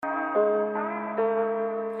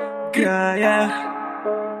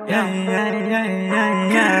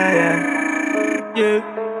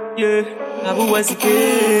Abu was a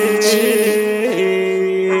kid.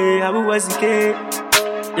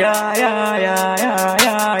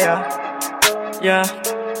 Yeah.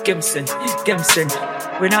 Gimson.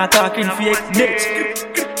 We're not talking fake Nitch.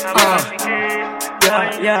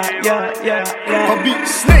 Quoby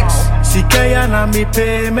Snitch. Sika na mi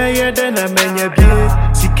pe me yede na menye bie.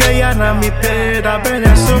 Sika na mi pe da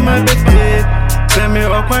benya so ma bebe. Se me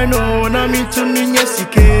okwan no na mi tu mi nye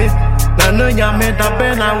sike. Na no nyame da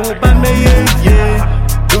bena wo ba me ye.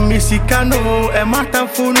 Tu mi sika no e mata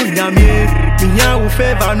funu nyame. Mi nya wo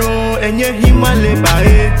favor no enye himale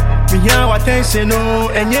bae. Mi nya wa tense no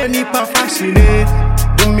enye nipa fascine.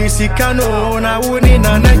 Tu mi sika no na wo ni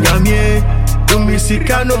na nyame. Tu mi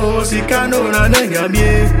sika no na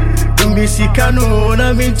nyame. Mi Sikano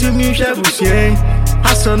na mi tu mi shabusie.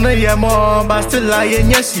 Hasona ya mo but still I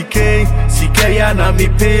nya sike. Sike ya na mi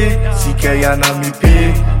pe.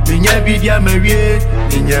 Minya bidia mawie.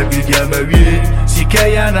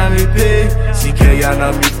 Sike ya na mi pe.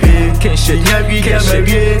 Kingshid, Minya bidia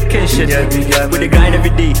mawie. Kingshid. We the grind every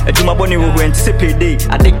day. I do my body we went to payday.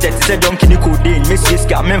 Addicted to donkey codeine. Miss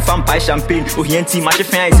Sika, men fan pie champagne. Oh he anti my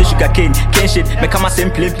fan is sugar cane. Kingshid, me come a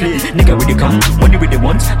same plain. Nigga with the come, money with the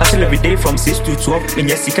want. Hustle every day from 6 to 12. In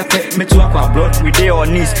your Sika pet, me to aqua blood. We day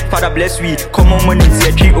on knees. Father bless we. Come on money to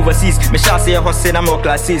a tree overseas. Me shall say a horse I'm more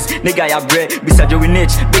classes. Nigga ya bread. Bisa Joey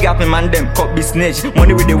Nitch. Big up in man them. Quoby Snitch.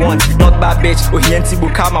 Money with the want. Not bad bitch. Oh he anti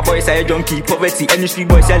book. My boys are a junkie. Poverty. Any street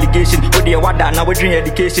boys allegation. Oh they what that now we drink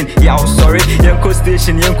education. Yeah I'm sorry. Yanko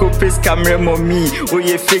station. Yanko press camera mommy. Oh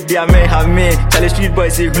yeah fake they may have me. Charlie street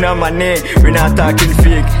boys say na my name. We not talking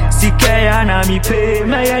fake. Sika na mi pay.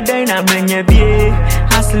 Me ya day na menye bie.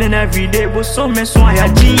 Hustling every day. But so me so ya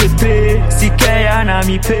GP. Sika na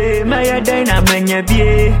mi pay. Me ya day na menye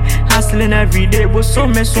bie. Hustling every day. But so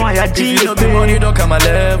me so ya GP. No be money don't come a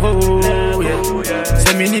level.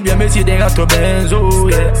 Say me ni bien me si denga to benzo.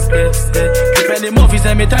 Keep the movie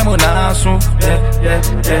say me time on aso.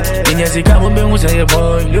 Inye Sika mo be say ye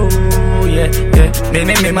boy yo.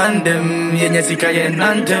 Me man them. Inye Sika ye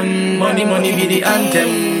nantem. Money be the anthem.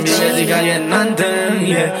 Inye Sika ye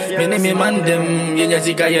nantem. Me man them. Inye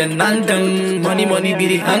Sika ye nantem. Money be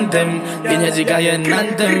the anthem. Inye Sika ye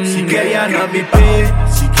nantem. Sika ya na mi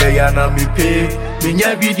pe.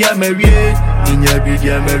 Minya bidia mawie.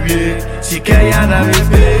 Sika ya na mi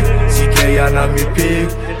pe.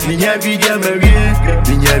 Minya bidia mawie.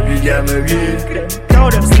 Tell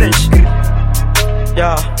them Snitch.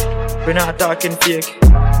 Yeah, we're not talking fake.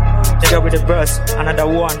 Nigga with the verse, another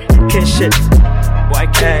one. Kingshid.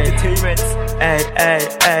 YK Entertainment.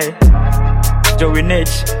 Hey. Joey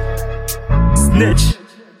Nitch. Snitch.